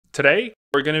Today,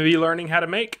 we're going to be learning how to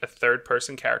make a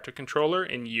third-person character controller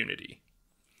in Unity.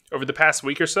 Over the past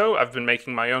week or so, I've been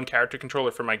making my own character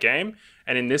controller for my game,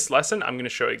 and in this lesson, I'm going to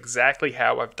show exactly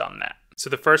how I've done that. So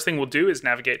the first thing we'll do is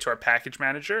navigate to our package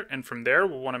manager, and from there,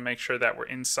 we'll want to make sure that we're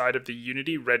inside of the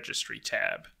Unity registry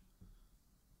tab.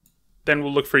 Then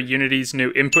we'll look for Unity's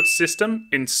new input system,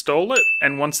 install it,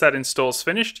 and once that install is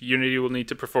finished, Unity will need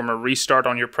to perform a restart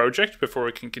on your project before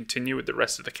we can continue with the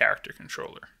rest of the character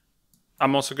controller.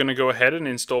 I'm also going to go ahead and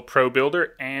install Pro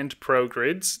Builder and Pro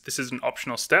Grids. This is an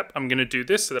optional step. I'm going to do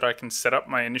this so that I can set up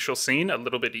my initial scene a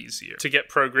little bit easier. To get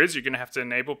Pro Grids, you're going to have to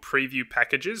enable preview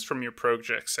packages from your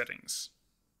project settings.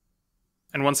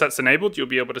 And once that's enabled, you'll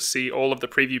be able to see all of the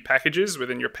preview packages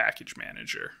within your package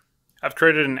manager. I've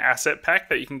created an asset pack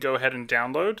that you can go ahead and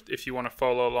download if you want to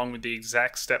follow along with the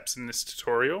exact steps in this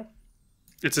tutorial.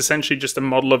 It's essentially just a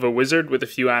model of a wizard with a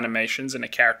few animations and a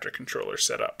character controller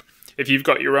set up. If you've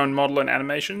got your own model and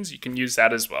animations, you can use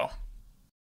that as well.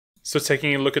 So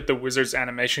taking a look at the wizard's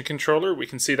animation controller, we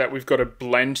can see that we've got a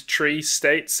blend tree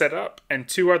state set up and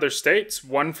two other states,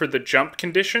 one for the jump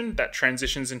condition that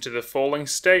transitions into the falling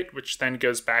state, which then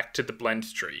goes back to the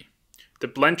blend tree. The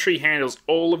blend tree handles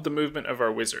all of the movement of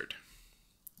our wizard.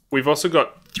 We've also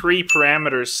got three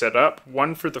parameters set up,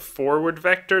 one for the forward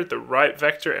vector, the right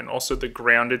vector, and also the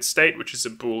grounded state, which is a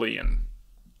Boolean.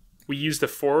 We use the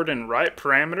forward and right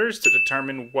parameters to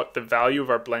determine what the value of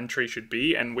our blend tree should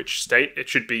be and which state it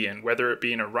should be in, whether it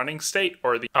be in a running state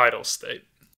or the idle state.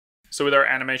 So with our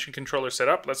animation controller set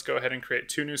up, let's go ahead and create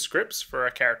two new scripts for our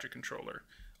character controller.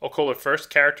 I'll call the first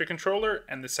character controller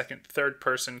and the second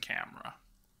third-person camera.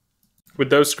 With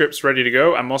those scripts ready to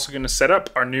go, I'm also going to set up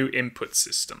our new input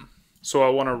system. So I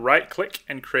want to right-click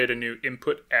and create a new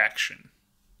input action.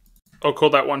 I'll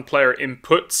call that one player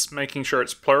inputs, making sure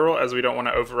it's plural as we don't want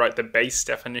to overwrite the base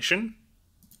definition.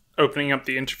 Opening up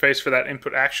the interface for that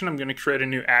input action, I'm going to create a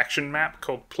new action map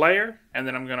called player, and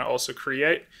then I'm going to also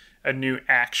create a new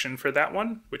action for that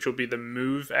one, which will be the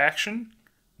move action.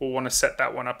 We'll want to set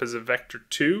that one up as a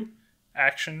vector2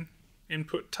 action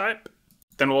input type.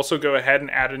 Then we'll also go ahead and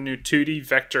add a new 2D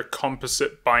vector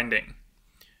composite binding.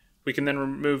 We can then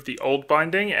remove the old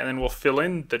binding and then we'll fill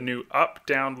in the new up,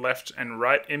 down, left, and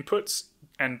right inputs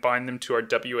and bind them to our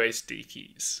WASD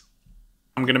keys.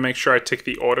 I'm going to make sure I tick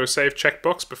the autosave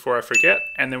checkbox before I forget,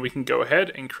 and then we can go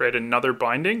ahead and create another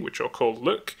binding, which I'll call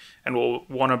look, and we'll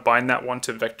want to bind that one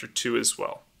to vector2 as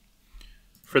well.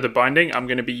 For the binding, I'm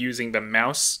going to be using the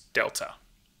mouse delta.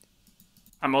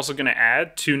 I'm also going to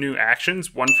add two new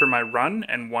actions, one for my run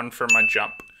and one for my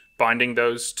jump, binding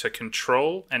those to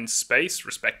control and space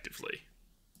respectively.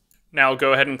 Now I'll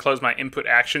go ahead and close my input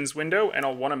actions window, and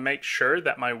I'll want to make sure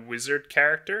that my wizard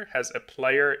character has a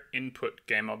player input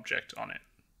game object on it.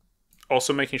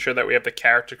 Also making sure that we have the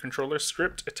character controller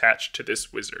script attached to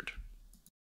this wizard.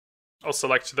 I'll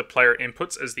select the player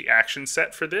inputs as the action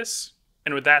set for this.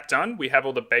 And with that done, we have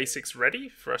all the basics ready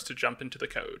for us to jump into the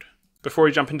code. Before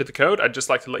we jump into the code, I'd just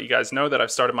like to let you guys know that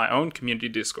I've started my own community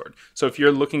Discord. So if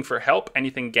you're looking for help,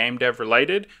 anything game dev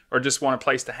related, or just want a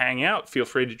place to hang out, feel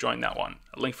free to join that one.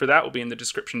 A link for that will be in the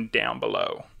description down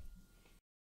below.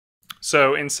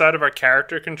 So inside of our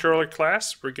character controller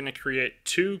class, we're going to create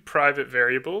two private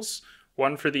variables,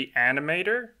 one for the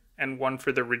animator and one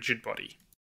for the rigid body.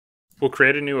 We'll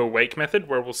create a new awake method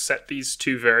where we'll set these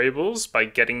two variables by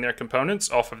getting their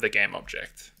components off of the game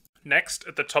object. Next,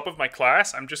 at the top of my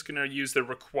class, I'm just going to use the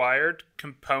required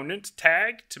component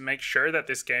tag to make sure that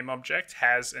this game object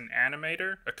has an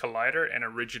animator, a collider, and a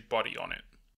rigid body on it.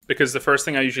 Because the first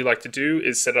thing I usually like to do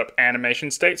is set up animation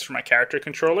states for my character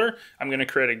controller, I'm going to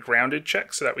create a grounded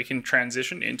check so that we can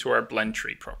transition into our blend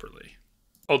tree properly.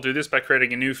 I'll do this by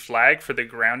creating a new flag for the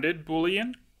grounded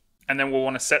Boolean, and then we'll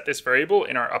want to set this variable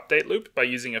in our update loop by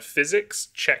using a physics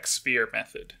check sphere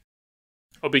method.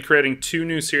 I'll be creating two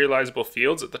new serializable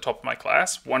fields at the top of my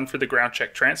class, one for the ground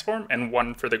check transform and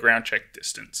one for the ground check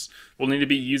distance. We'll need to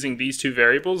be using these two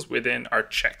variables within our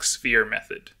check sphere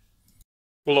method.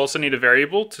 We'll also need a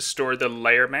variable to store the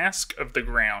layer mask of the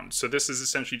ground. So this is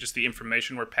essentially just the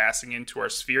information we're passing into our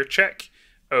sphere check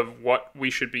of what we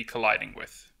should be colliding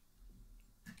with.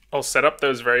 I'll set up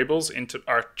those variables into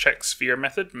our check sphere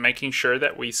method, making sure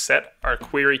that we set our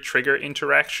query trigger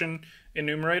interaction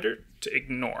enumerator to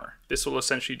ignore. This will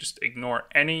essentially just ignore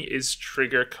any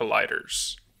isTrigger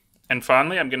colliders. And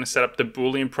finally, I'm going to set up the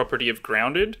Boolean property of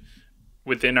grounded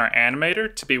within our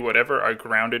animator to be whatever our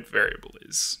grounded variable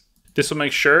is. This will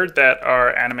make sure that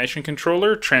our animation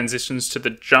controller transitions to the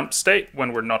jump state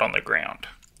when we're not on the ground.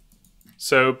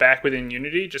 So back within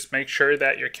Unity, just make sure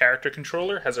that your character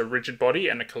controller has a rigid body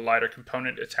and a collider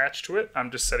component attached to it. I'm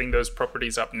just setting those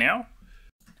properties up now.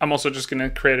 I'm also just going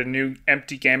to create a new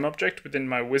empty game object within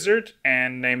my wizard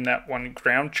and name that one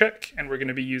ground check. And we're going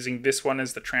to be using this one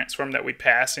as the transform that we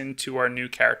pass into our new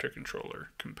character controller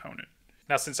component.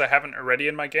 Now, since I haven't already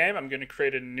in my game, I'm going to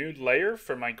create a new layer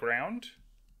for my ground.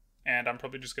 And I'm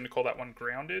probably just going to call that one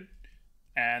grounded.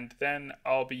 And then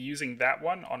I'll be using that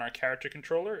one on our character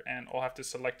controller, and I'll have to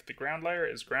select the ground layer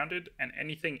as grounded, and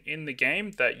anything in the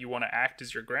game that you want to act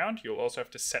as your ground, you'll also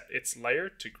have to set its layer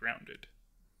to grounded.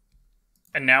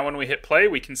 And now when we hit play,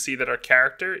 we can see that our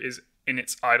character is in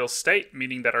its idle state,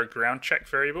 meaning that our ground check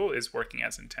variable is working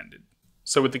as intended.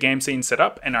 So with the game scene set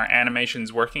up and our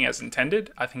animations working as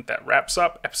intended, I think that wraps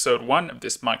up episode 1 of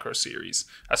this micro series.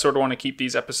 I sort of want to keep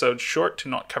these episodes short to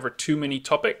not cover too many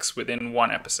topics within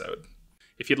one episode.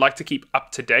 If you'd like to keep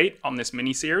up to date on this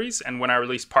mini-series and when I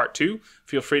release part 2,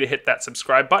 feel free to hit that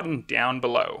subscribe button down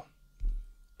below.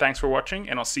 Thanks for watching,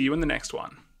 and I'll see you in the next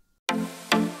one.